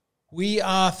We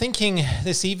are thinking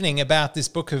this evening about this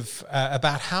book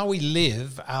about how we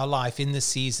live our life in this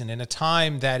season in a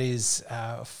time that is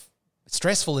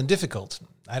stressful and difficult.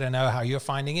 I don't know how you're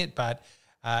finding it, but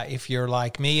if you're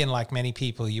like me and like many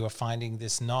people, you are finding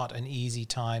this not an easy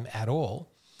time at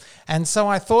all. And so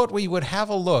I thought we would have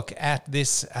a look at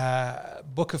this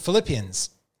book of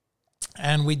Philippians.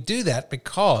 And we do that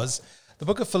because the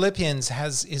book of Philippians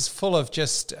is full of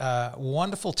just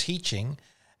wonderful teaching.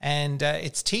 And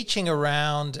it's teaching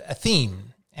around a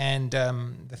theme. And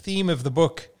the theme of the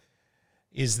book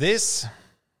is this.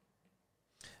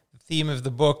 The theme of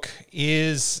the book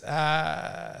is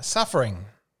suffering.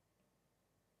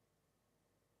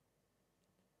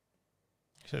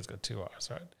 Sure, it's got 2 R's,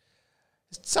 right?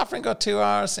 Suffering got 2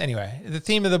 R's? Anyway, the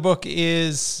theme of the book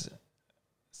is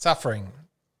suffering.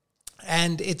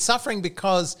 And it's suffering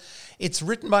because it's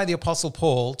written by the Apostle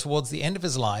Paul towards the end of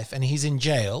his life, and he's in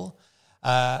jail.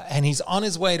 And he's on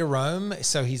his way to Rome,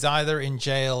 so he's either in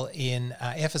jail in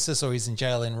Ephesus or he's in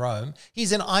jail in Rome.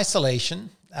 He's in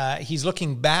isolation. He's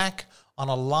looking back on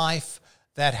a life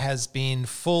that has been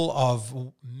full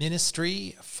of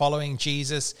ministry, following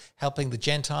Jesus, helping the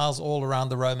Gentiles all around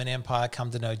the Roman Empire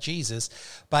come to know Jesus.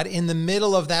 But in the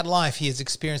middle of that life, he has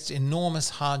experienced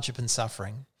enormous hardship and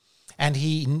suffering. And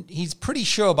he's pretty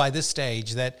sure by this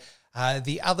stage that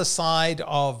the other side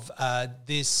of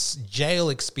this jail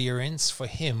experience for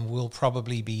him will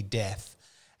probably be death.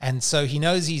 And so he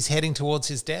knows he's heading towards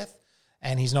his death,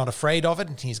 and he's not afraid of it,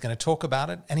 and he's going to talk about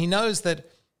it. And he knows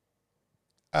that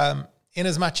in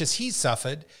as much as he's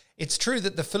suffered, it's true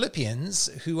that the Philippians,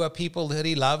 who are people that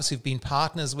he loves, who've been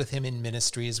partners with him in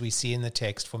ministry, as we see in the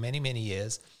text for many, many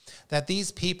years, that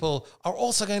these people are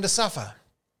also going to suffer.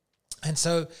 And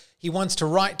so he wants to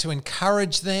write to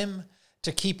encourage them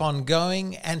to keep on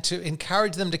going, and to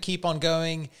encourage them to keep on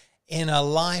going in a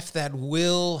life that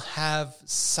will have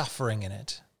suffering in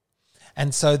it.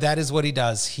 And so that is what he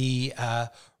does. He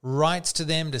writes to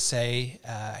them to say,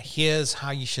 here's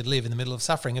how you should live in the middle of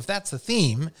suffering. If that's the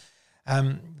theme,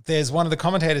 there's one of the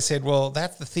commentators said, well,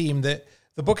 that's the theme, that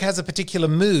the book has a particular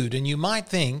mood. And you might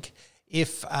think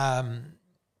if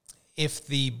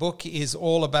the book is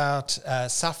all about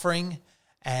suffering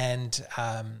and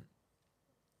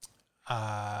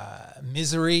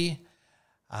misery,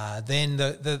 then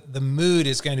the mood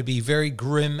is going to be very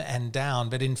grim and down.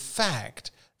 But in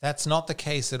fact, that's not the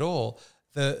case at all.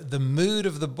 The mood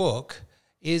of the book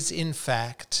is in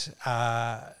fact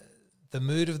the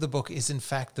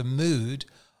mood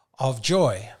of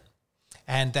joy.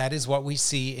 And that is what we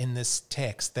see in this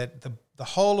text, that the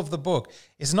whole of the book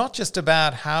is not just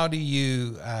about how do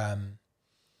you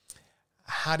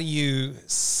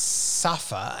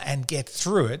suffer and get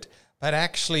through it, but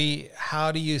actually,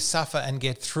 how do you suffer and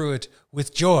get through it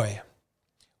with joy?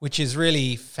 Which is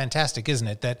really fantastic, isn't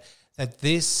it? That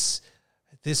this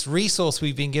resource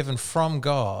we've been given from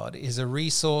God is a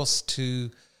resource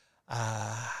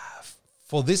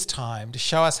for this time, to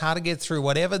show us how to get through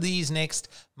whatever these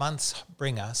next months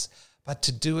bring us, but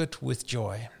to do it with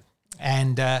joy.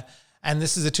 And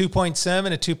this is a 2-point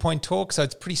sermon, a 2-point talk, so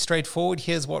it's pretty straightforward.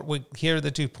 Here are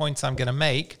the 2 points I'm going to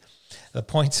make. The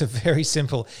points are very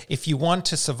simple. If you want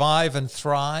to survive and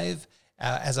thrive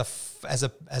as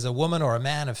a woman or a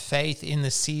man of faith in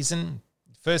this season,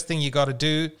 first thing you got to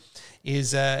do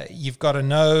is you've got to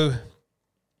know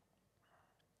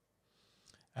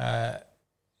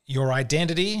your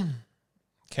identity,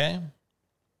 okay?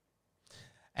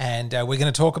 And we're going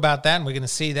to talk about that, and we're going to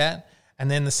see that. And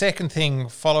then the second thing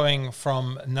following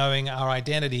from knowing our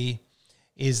identity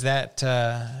is that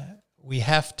we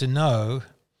have to know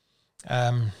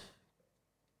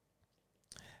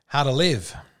how to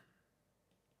live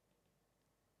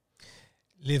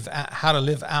how to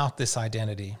live out this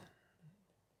identity.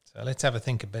 So let's have a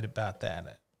think a bit about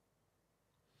that.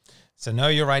 So know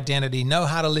your identity, know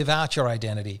how to live out your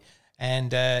identity.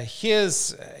 And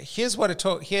here's what it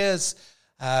taught. Here's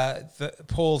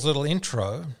Paul's little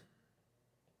intro.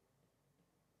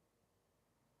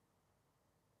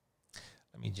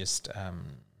 Let me just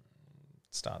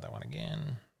start that one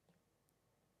again.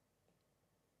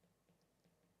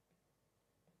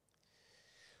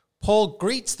 Paul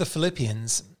greets the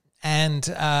Philippians, and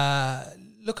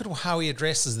look at how he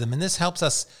addresses them. And this helps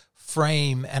us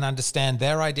frame and understand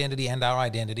their identity and our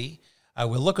identity.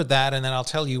 We'll look at that, and then I'll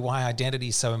tell you why identity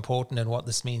is so important and what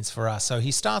this means for us. So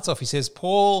he starts off, he says,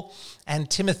 Paul and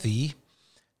Timothy,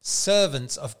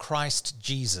 servants of Christ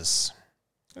Jesus.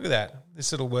 Look at that,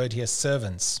 this little word here,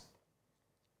 servants.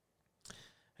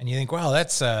 And you think, well,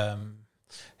 that's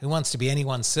who wants to be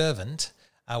anyone's servant?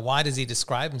 Why does he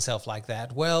describe himself like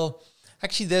that? Well,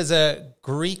 Actually, there's a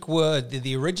Greek word,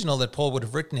 the original that Paul would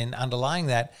have written in underlying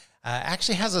that,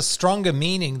 actually has a stronger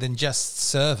meaning than just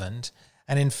servant.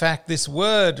 And in fact, this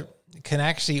word can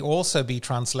actually also be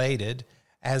translated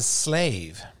as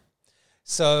slave.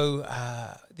 So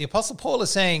the Apostle Paul is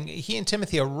saying he and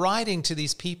Timothy are writing to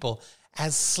these people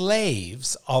as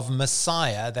slaves of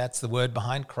Messiah. That's the word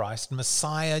behind Christ,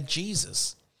 Messiah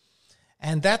Jesus.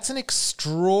 And that's an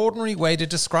extraordinary way to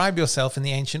describe yourself in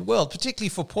the ancient world, particularly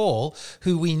for Paul,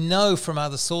 who we know from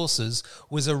other sources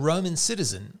was a Roman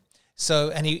citizen.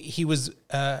 So, and he was,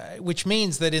 which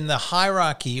means that in the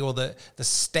hierarchy or the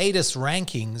status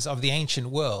rankings of the ancient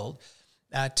world,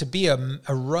 to be a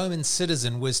Roman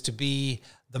citizen was to be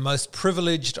the most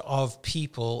privileged of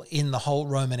people in the whole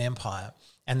Roman Empire.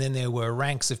 And then there were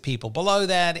ranks of people below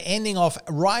that, ending off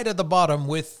right at the bottom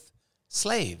with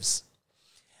slaves.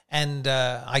 And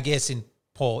I guess in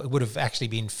Paul, it would have actually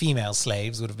been female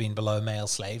slaves, would have been below male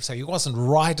slaves. So he wasn't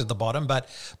right at the bottom, but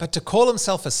to call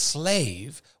himself a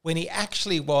slave when he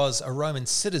actually was a Roman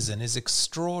citizen is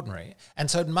extraordinary. And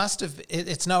so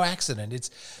it's no accident.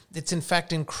 It's in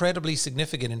fact incredibly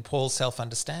significant in Paul's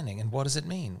self-understanding. And what does it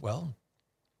mean? Well,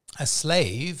 a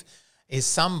slave is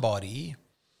somebody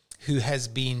who has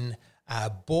been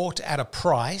bought at a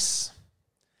price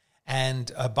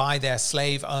and by their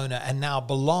slave owner and now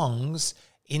belongs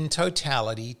in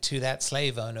totality to that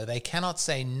slave owner. They cannot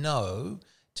say no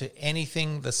to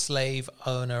anything the slave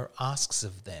owner asks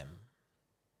of them.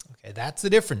 Okay, that's the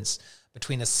difference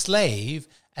between a slave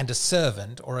and a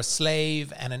servant, or a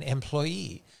slave and an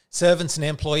employee. Servants and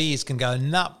employees can go,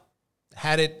 "Nah,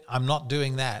 had it, I'm not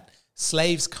doing that."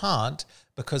 Slaves can't,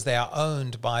 because they are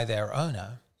owned by their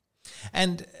owner.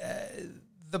 And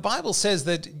the Bible says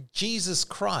that Jesus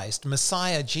Christ,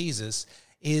 Messiah Jesus,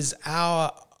 is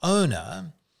our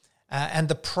owner, and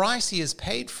the price he has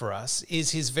paid for us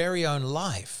is his very own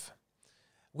life,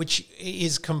 which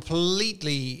is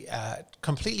completely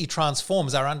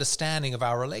transforms our understanding of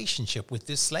our relationship with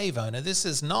this slave owner. This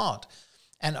is not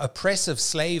an oppressive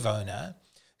slave owner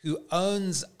who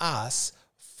owns us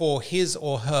for his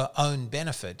or her own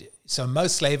benefit. So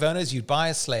most slave owners, you'd buy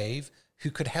a slave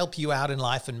who could help you out in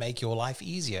life and make your life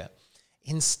easier.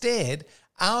 Instead,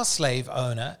 our slave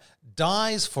owner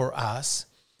dies for us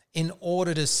in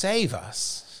order to save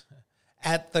us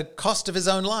at the cost of his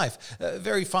own life.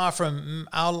 Very far from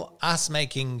us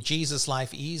making Jesus'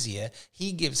 life easier,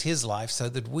 he gives his life so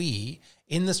that we,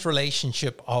 in this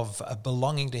relationship of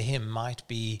belonging to him, might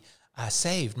be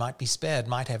saved, might be spared,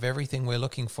 might have everything we're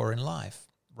looking for in life.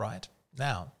 Right?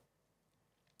 Now,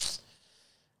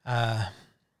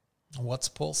 what's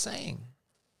Paul saying?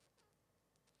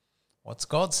 What's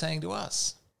God saying to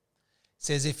us? He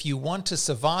says, if you want to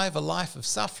survive a life of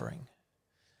suffering,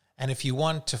 and if you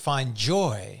want to find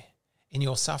joy in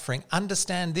your suffering,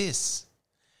 understand this,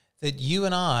 that you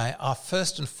and I are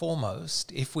first and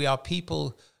foremost, if we are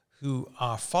people who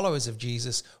are followers of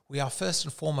Jesus, we are first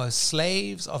and foremost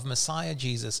slaves of Messiah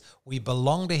Jesus. We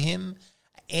belong to him.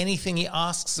 Anything he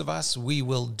asks of us, we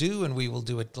will do, and we will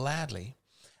do it gladly.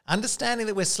 Understanding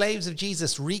that we're slaves of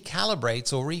Jesus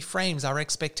recalibrates or reframes our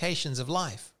expectations of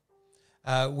life.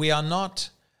 We are not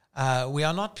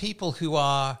people who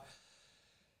are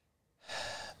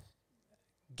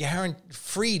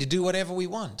free to do whatever we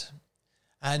want.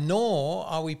 Nor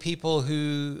are we people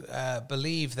who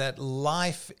believe that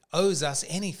life owes us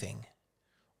anything.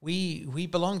 We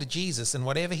belong to Jesus, and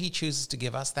whatever he chooses to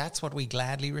give us, that's what we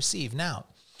gladly receive. Now,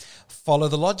 follow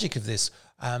the logic of this.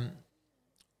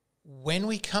 When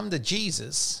we come to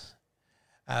Jesus,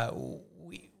 and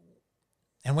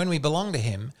when we belong to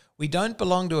him, we don't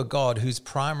belong to a God whose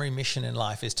primary mission in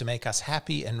life is to make us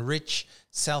happy and rich,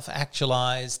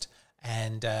 self-actualized,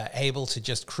 and able to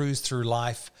just cruise through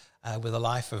life with a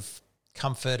life of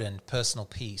comfort and personal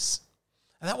peace.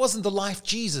 And that wasn't the life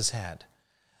Jesus had.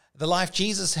 The life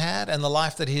Jesus had and the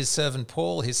life that his servant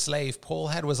Paul, his slave Paul,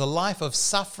 had was a life of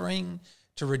suffering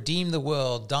to redeem the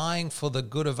world, dying for the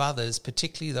good of others,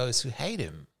 particularly those who hate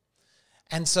him.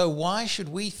 And so why should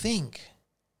we think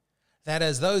that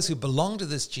as those who belong to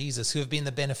this Jesus, who have been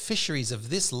the beneficiaries of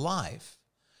this life,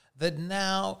 that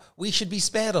now we should be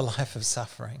spared a life of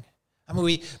suffering? I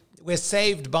mean, we're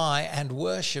saved by and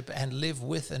worship and live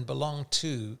with and belong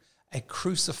to a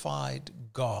crucified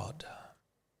God.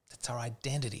 That's our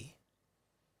identity.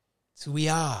 It's who we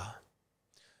are.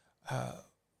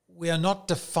 We are not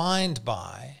defined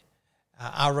by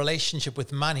our relationship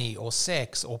with money or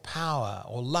sex or power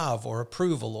or love or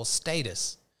approval or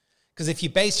status. Because if you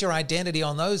base your identity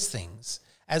on those things,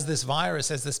 as this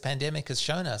virus, as this pandemic has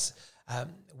shown us,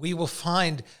 we will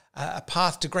find a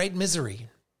path to great misery.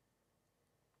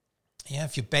 Yeah,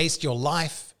 if you based your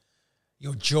life,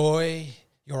 your joy,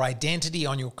 your identity,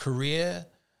 on your career,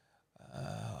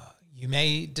 you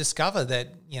may discover that,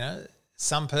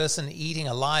 some person eating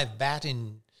a live bat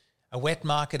in a wet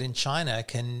market in China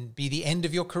can be the end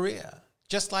of your career.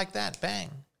 Just like that, bang.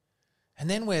 And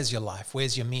then where's your life?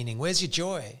 Where's your meaning? Where's your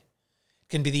joy? It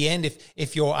can be the end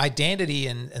if your identity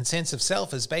and sense of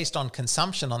self is based on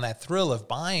consumption, on that thrill of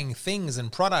buying things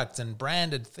and products and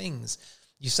branded things.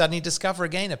 You suddenly discover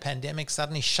again a pandemic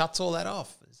suddenly shuts all that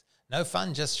off. It's no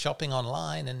fun just shopping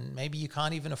online, and maybe you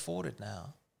can't even afford it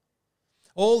now.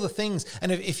 All the things, and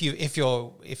if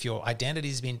your identity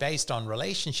has been based on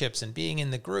relationships and being in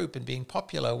the group and being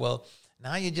popular, well,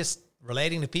 now you're just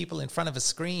relating to people in front of a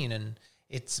screen, and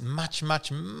it's much,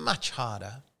 much, much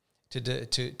harder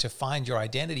to find your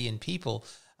identity in people.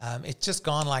 It's just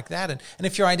gone like that. And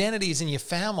if your identity is in your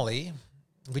family,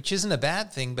 which isn't a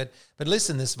bad thing, but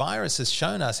listen, this virus has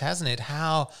shown us, hasn't it,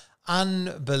 how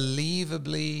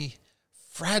unbelievably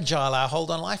fragile our hold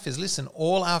on life is. Listen,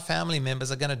 all our family members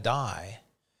are going to die,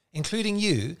 including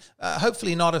you.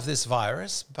 Hopefully not of this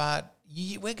virus, but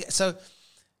so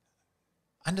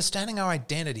understanding our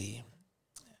identity.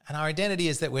 And our identity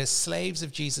is that we're slaves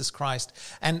of Jesus Christ.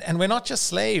 And we're not just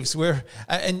slaves.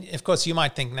 And of course you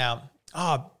might think now,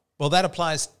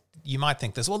 you might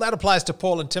think this, that applies to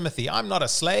Paul and Timothy. I'm not a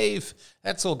slave.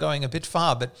 That's all going a bit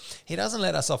far. But he doesn't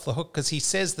let us off the hook, because he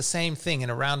says the same thing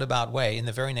in a roundabout way. In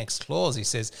the very next clause, he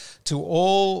says, to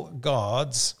all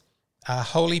God's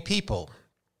holy people.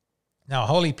 Now,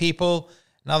 holy people,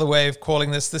 another way of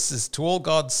calling this is to all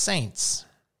God's saints.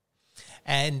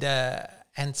 And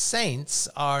saints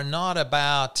are not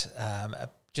about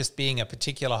just being a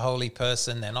particular holy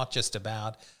person. They're not just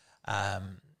about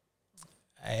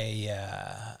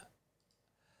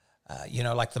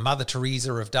like the Mother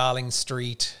Teresa of Darling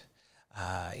Street.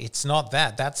 It's not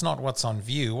that. That's not what's on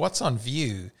view. What's on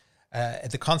view,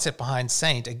 the concept behind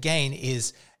saint, again,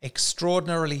 is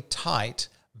extraordinarily tight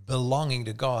belonging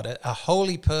to God. A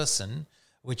holy person,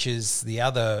 which is the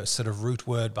other sort of root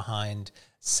word behind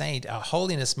saint.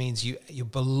 Holiness means you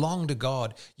belong to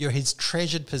God. You're his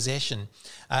treasured possession.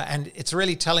 And it's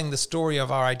really telling the story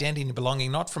of our identity and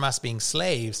belonging, not from us being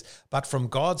slaves, but from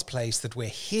God's place, that we're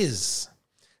his.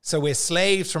 So we're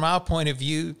slaves from our point of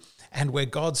view, and we're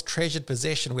God's treasured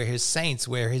possession. We're his saints.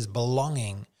 We're his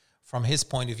belonging from his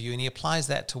point of view. And he applies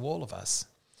that to all of us.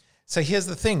 So here's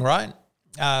the thing, right?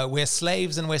 We're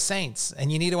slaves and we're saints.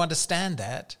 And you need to understand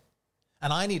that.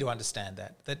 And I need to understand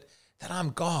that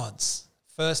I'm God's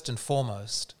first and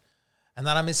foremost, and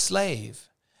that I'm his slave,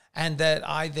 and that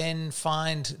I then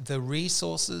find the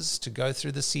resources to go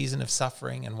through the season of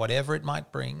suffering and whatever it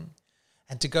might bring,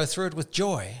 and to go through it with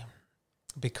joy,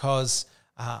 because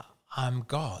I'm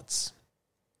God's.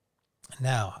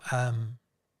 Now,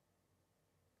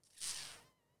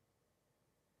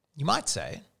 you might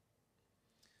say,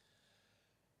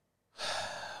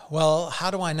 well, how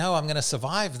do I know I'm going to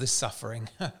survive this suffering?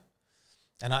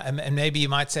 And maybe you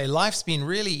might say, life's been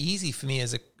really easy for me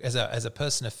as a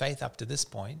person of faith up to this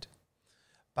point,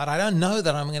 but I don't know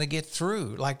that I'm going to get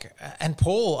through. And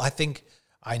Paul,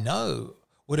 I know,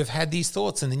 would have had these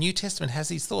thoughts, and the New Testament has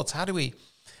these thoughts. How do we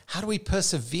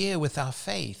persevere with our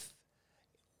faith,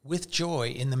 with joy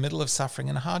in the middle of suffering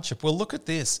and hardship? Well, look at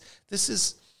this. This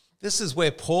is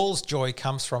where Paul's joy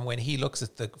comes from when he looks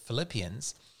at the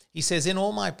Philippians. He says, in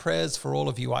all my prayers for all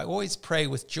of you, I always pray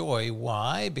with joy.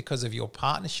 Why? Because of your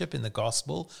partnership in the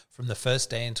gospel from the first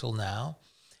day until now.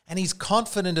 And he's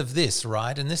confident of this,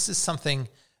 right? And this is something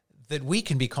that we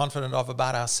can be confident of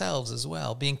about ourselves as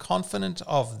well. Being confident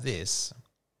of this,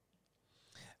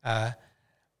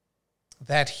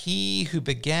 that he who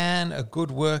began a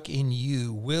good work in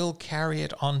you will carry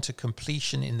it on to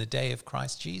completion in the day of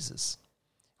Christ Jesus.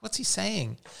 What's he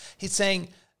saying? He's saying,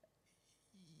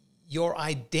 your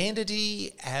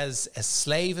identity as a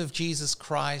slave of Jesus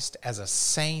Christ, as a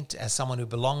saint, as someone who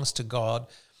belongs to God,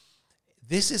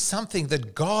 this is something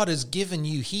that God has given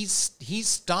you. He's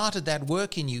started that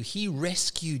work in you. He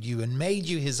rescued you and made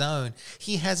you his own.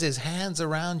 He has his hands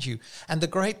around you. And the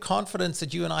great confidence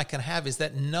that you and I can have is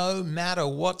that no matter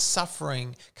what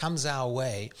suffering comes our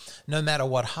way, no matter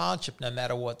what hardship, no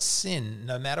matter what sin,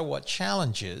 no matter what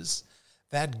challenges,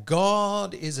 that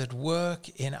God is at work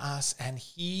in us, and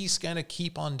he's going to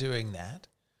keep on doing that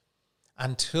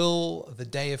until the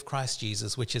day of Christ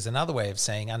Jesus, which is another way of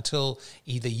saying until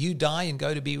either you die and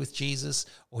go to be with Jesus,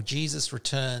 or Jesus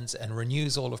returns and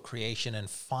renews all of creation and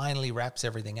finally wraps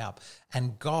everything up.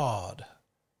 And God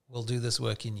will do this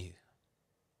work in you.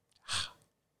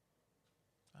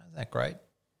 Isn't that great?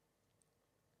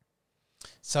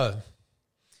 So,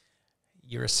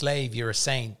 you're a slave, you're a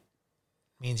saint,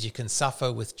 means you can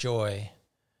suffer with joy.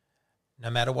 no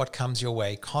matter what comes your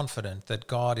way, confident that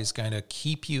God is going to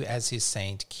keep you as his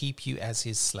saint, keep you as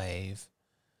his slave,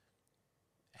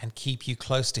 and keep you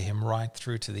close to him right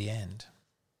through to the end.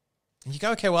 And you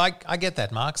go, okay, well, I get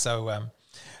that, Mark. So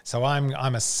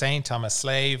I'm a saint, I'm a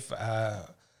slave,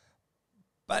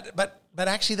 but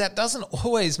actually that doesn't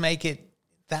always make it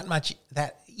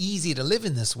that easy to live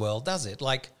in this world, does it?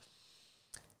 Like,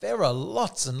 there are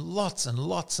lots and lots and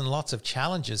lots and lots of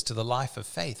challenges to the life of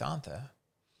faith, aren't there?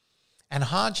 And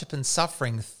hardship and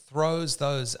suffering throws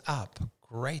those up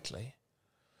greatly.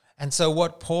 And so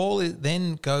what Paul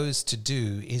then goes to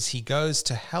do is he goes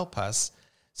to help us,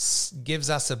 gives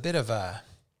us a bit of a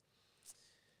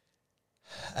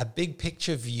big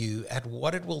picture view at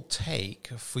what it will take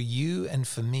for you and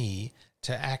for me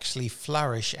to actually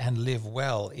flourish and live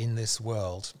well in this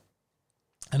world.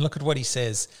 And look at what he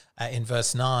says in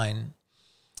verse 9.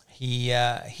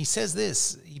 He says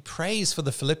this. He prays for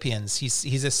the Philippians.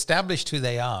 He's established who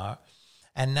they are,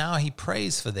 and now he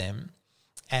prays for them.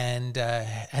 And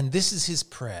this is his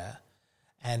prayer,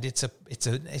 and it's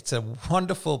a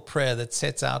wonderful prayer that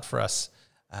sets out for us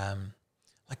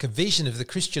like a vision of the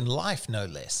Christian life, no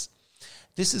less.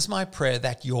 This is my prayer,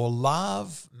 that your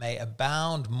love may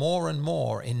abound more and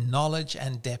more in knowledge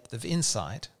and depth of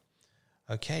insight.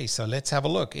 Okay, so let's have a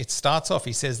look. It starts off,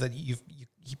 he says that he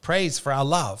prays for our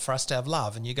love, for us to have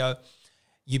love. And you go,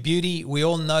 you beauty, we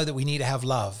all know that we need to have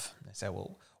love. They say,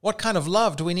 well, what kind of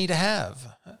love do we need to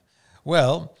have?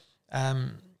 Well,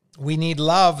 we need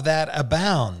love that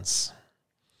abounds.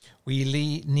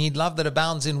 We need love that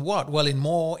abounds in what? Well, in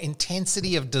more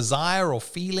intensity of desire or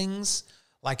feelings.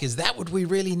 Like, is that what we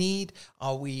really need?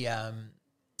 Are we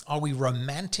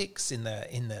romantics in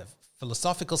the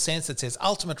philosophical sense that says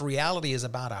ultimate reality is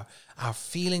about our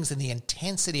feelings and the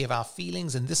intensity of our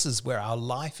feelings, and this is where our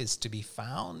life is to be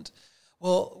found?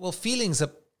 Well, feelings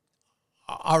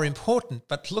are important,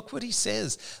 but look what he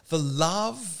says. The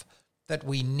love that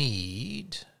we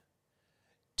need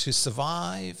to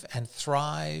survive and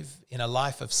thrive in a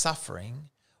life of suffering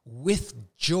with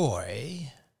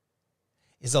joy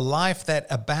is a life that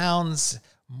abounds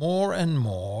more and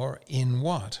more in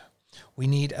what? We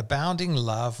need abounding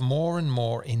love more and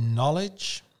more in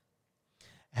knowledge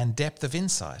and depth of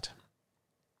insight.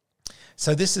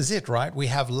 So this is it, right? We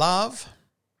have love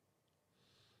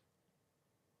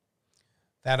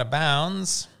that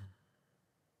abounds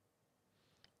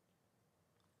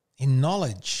in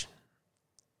knowledge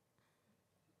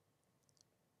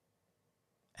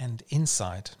and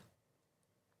insight.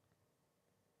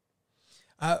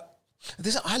 I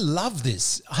love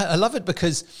this. I love it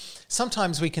because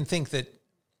sometimes we can think that,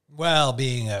 well,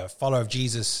 being a follower of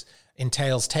Jesus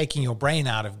entails taking your brain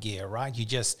out of gear, right? You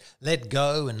just let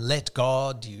go and let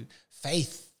God.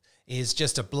 Faith is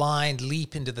just a blind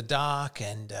leap into the dark,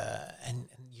 and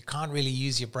you can't really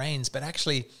use your brains. But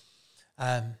actually,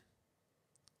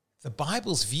 the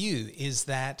Bible's view is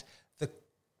that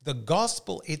the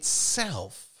gospel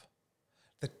itself,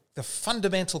 the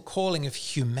fundamental calling of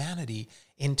humanity,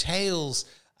 entails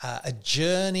a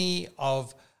journey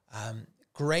of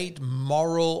great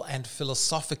moral and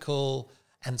philosophical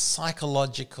and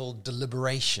psychological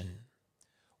deliberation.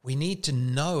 We need to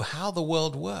know how the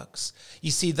world works.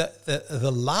 You see,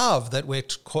 the love that we're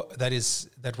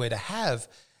to have,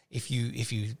 if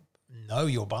you know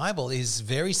your Bible, is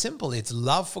very simple. It's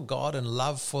love for God and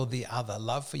love for the other,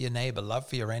 love for your neighbor, love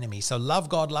for your enemy. So love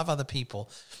God, love other people.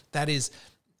 That is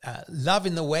love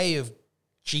in the way of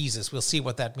Jesus. We'll see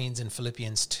what that means in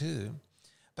Philippians 2.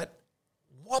 But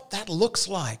what that looks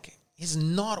like is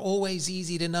not always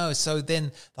easy to know. So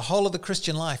then the whole of the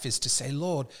Christian life is to say,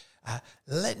 Lord,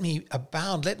 let me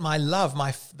abound, let my love,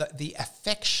 the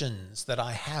affections that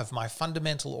I have, my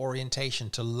fundamental orientation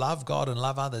to love God and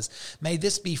love others, may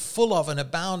this be full of and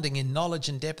abounding in knowledge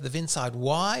and depth of insight.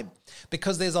 Why?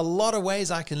 Because there's a lot of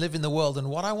ways I can live in the world, and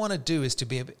what I want to do is to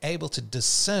be able to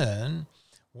discern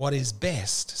what is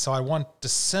best. So I want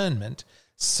discernment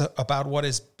about what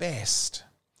is best.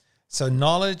 So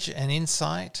knowledge and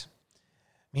insight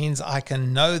means I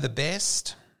can know the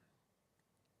best.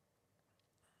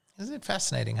 Isn't it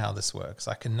fascinating how this works?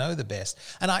 I can know the best.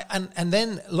 And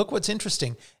then look, what's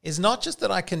interesting is not just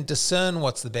that I can discern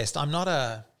what's the best.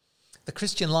 The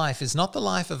Christian life is not the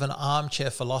life of an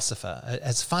armchair philosopher,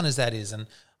 as fun as that is. And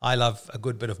I love a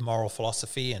good bit of moral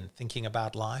philosophy and thinking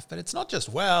about life, but it's not just,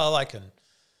 well, I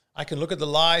can look at the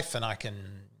life and I can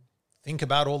think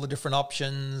about all the different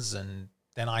options and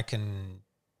then I can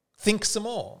think some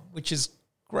more, which is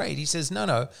great. He says,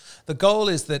 no. The goal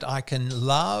is that I can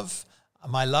love,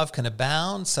 my love can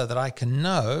abound so that I can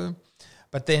know,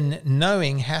 but then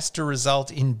knowing has to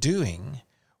result in doing,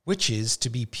 which is to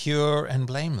be pure and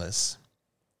blameless.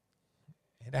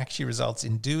 It actually results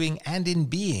in doing and in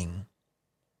being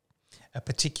a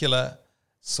particular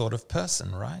sort of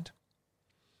person, right?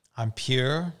 I'm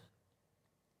pure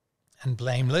and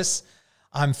blameless.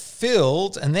 I'm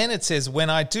filled, and then it says, when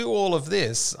I do all of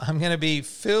this, I'm going to be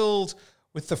filled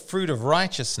with the fruit of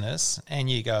righteousness. And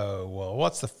you go, well,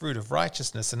 what's the fruit of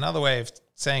righteousness? Another way of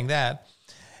saying that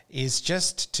is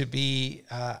just to be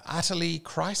utterly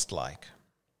Christ-like,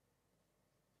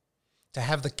 to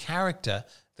have the character,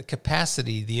 the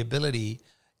capacity, the ability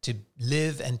to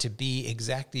live and to be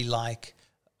exactly like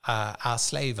our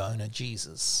slave owner,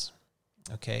 Jesus.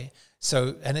 Okay?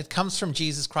 So, and it comes from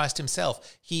Jesus Christ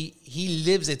himself. He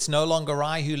lives, it's no longer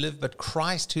I who live, but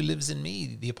Christ who lives in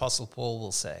me, the Apostle Paul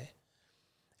will say.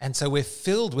 And so we're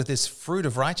filled with this fruit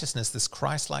of righteousness, this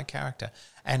Christ-like character.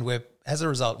 And as a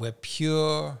result, we're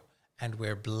pure and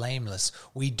we're blameless.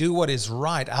 We do what is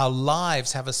right. Our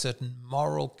lives have a certain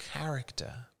moral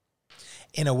character.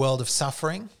 In a world of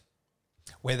suffering,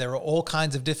 where there are all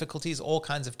kinds of difficulties, all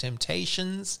kinds of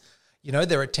temptations. You know,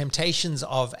 there are temptations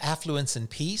of affluence and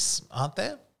peace, aren't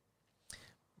there?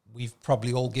 We've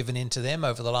probably all given in to them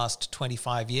over the last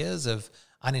 25 years of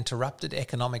uninterrupted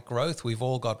economic growth. We've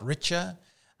all got richer.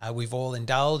 We've all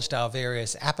indulged our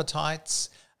various appetites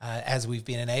as we've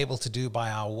been enabled to do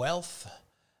by our wealth.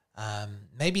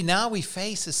 Maybe now we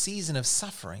face a season of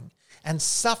suffering, and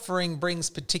suffering brings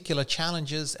particular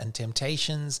challenges and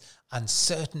temptations,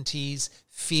 uncertainties,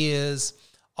 fears,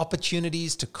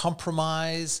 opportunities to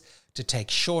compromise, to take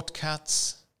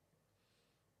shortcuts.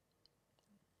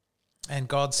 And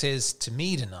God says to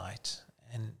me tonight,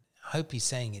 and I hope he's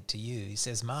saying it to you, he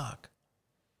says, Mark,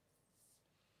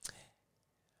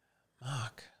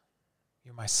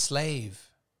 you're my slave.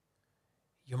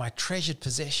 You're my treasured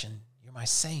possession. You're my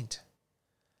saint.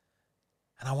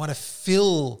 And I want to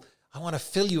fill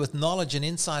you with knowledge and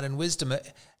insight and wisdom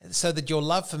so that your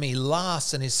love for me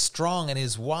lasts and is strong and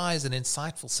is wise and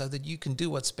insightful, so that you can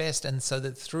do what's best, and so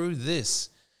that through this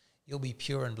you'll be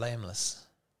pure and blameless.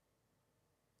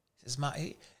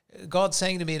 God's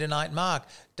saying to me tonight, Mark,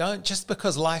 don't, just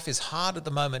because life is hard at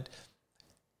the moment,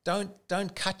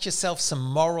 don't cut yourself some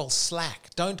moral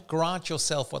slack. Don't grant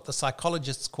yourself what the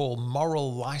psychologists call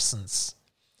moral license.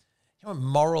 You know what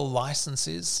moral license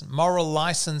is? Moral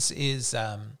license is,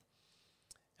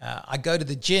 I go to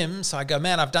the gym, so I go,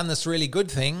 man, I've done this really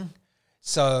good thing,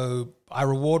 so I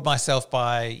reward myself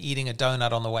by eating a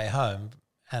donut on the way home.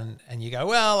 And you go,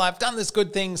 well, I've done this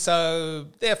good thing, so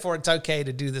therefore it's okay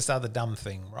to do this other dumb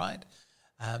thing, right?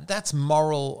 That's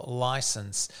moral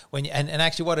license. And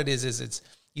actually what it is it's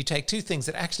you take two things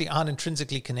that actually aren't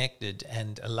intrinsically connected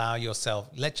and let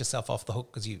yourself off the hook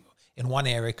because you in one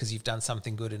area because you've done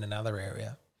something good in another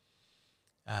area.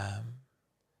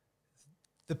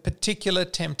 The particular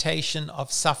temptation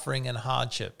of suffering and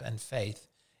hardship and faith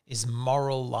is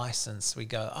moral license. We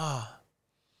go,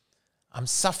 I'm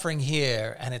suffering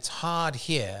here and it's hard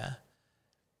here,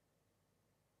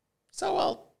 so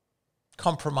I'll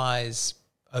compromise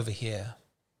over here.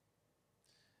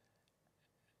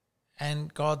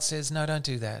 And God says, no, don't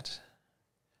do that.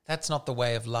 That's not the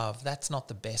way of love. That's not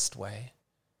the best way.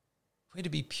 We're to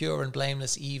be pure and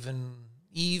blameless even,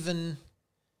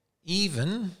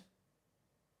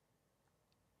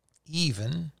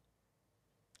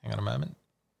 hang on a moment,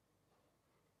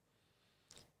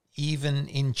 even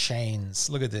in chains.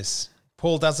 Look at this.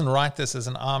 Paul doesn't write this as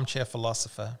an armchair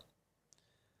philosopher.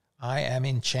 I am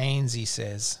in chains, he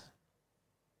says.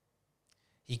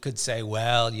 He could say,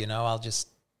 well, I'll just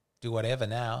do whatever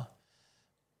now.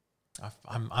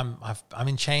 I'm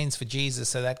in chains for Jesus,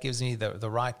 so that gives me the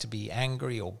right to be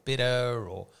angry or bitter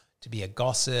or to be a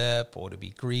gossip or to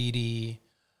be greedy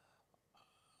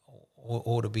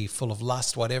or to be full of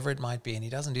lust, whatever it might be. And he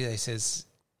doesn't do that. He says,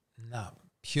 no,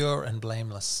 pure and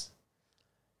blameless.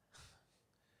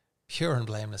 Pure and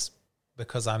blameless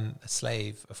because I'm a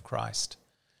slave of Christ.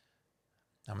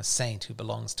 I'm a saint who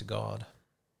belongs to God.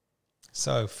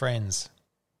 So, friends,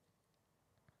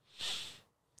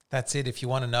 that's it. If you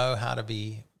want to know how to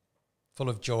be full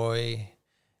of joy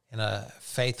in a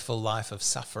faithful life of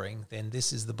suffering, then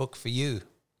this is the book for you.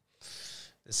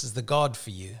 This is the God for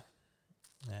you.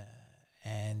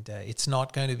 And it's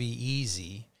not going to be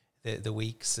easy the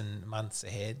weeks and months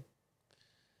ahead.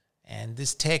 And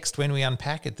this text, when we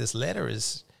unpack it, this letter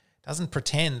doesn't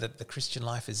pretend that the Christian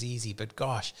life is easy, but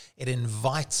gosh, it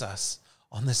invites us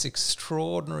on this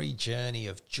extraordinary journey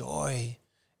of joy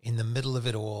in the middle of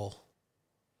it all,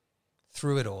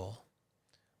 through it all,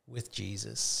 with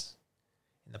Jesus,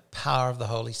 in the power of the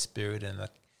Holy Spirit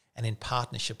and in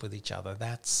partnership with each other.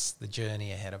 That's the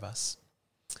journey ahead of us.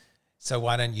 So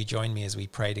why don't you join me as we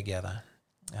pray together?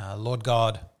 Lord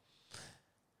God,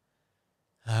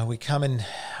 We come and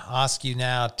ask you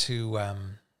now to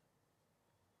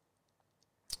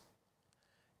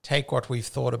take what we've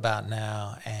thought about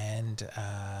now and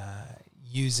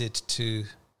use it to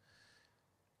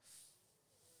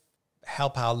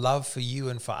help our love for you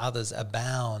and for others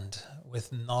abound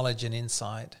with knowledge and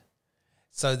insight,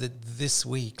 so that this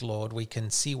week, Lord, we can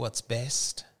see what's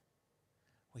best.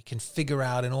 We can figure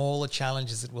out in all the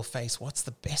challenges that we'll face what's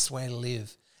the best way to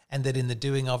live, and that in the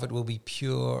doing of it will be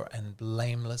pure and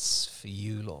blameless for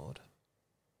you, Lord.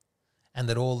 And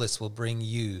that all this will bring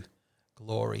you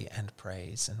glory and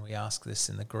praise. And we ask this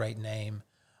in the great name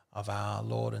of our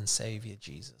Lord and Savior,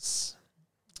 Jesus.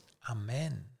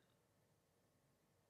 Amen.